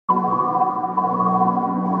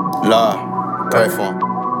Love, pray for him.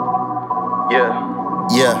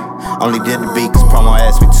 Yeah, only did the beat cause promo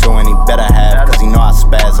asked me to, and he better have, cause he know I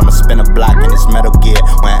spaz. I'ma spin a block in this Metal Gear,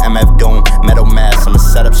 when MF Doom, Metal Mass. I'ma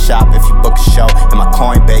set up shop if you book a show in my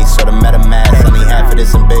Coinbase or the MetaMask. I need half of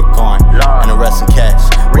this in Bitcoin, and the rest in cash.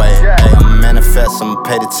 Wait, hey, I'ma manifest, I'ma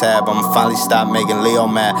pay the tab. I'ma finally stop making Leo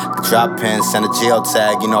mad. Drop pin, send a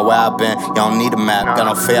geotag, you know where I've been, you don't need a map.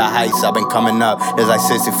 Got no fear of heights, I've been coming up. There's like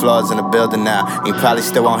 60 floors in the building now. You probably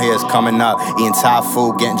still won't hear us coming up. Eating Thai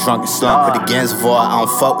food, getting drunk and slump. With the Gens void, I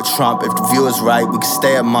don't fuck with Trump. If the view is right, we can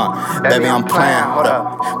stay a month. Baby, I'm playing. Hold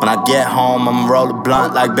up. When I get home, I'ma roll a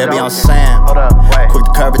blunt like baby, I'm saying. Quick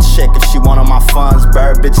to curve a chick if she want all my funds.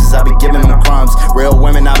 Bird bitches, I be giving them crumbs. Real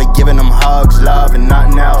women, I be giving them hugs, love, and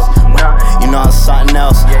nothing else. You know I'm something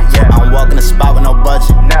else. I don't walk in the spot with no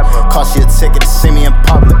budget. Cost you a ticket to see me in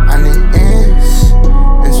public. I need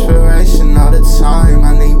inspiration all the time.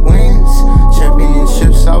 I need wins.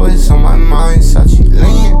 Championships always on my mind. Sachi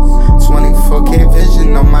lens. 24K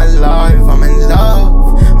vision on my life. I'm in love.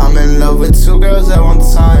 I'm in love with two girls at one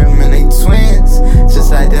time, and they twins.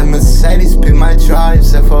 Just like that Mercedes, pick my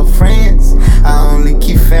drives, they're for friends. I only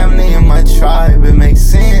keep family in my tribe, it makes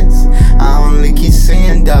sense. I only keep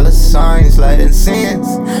seeing dollar signs, light and sense.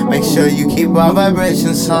 Make sure you keep our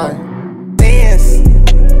vibrations high.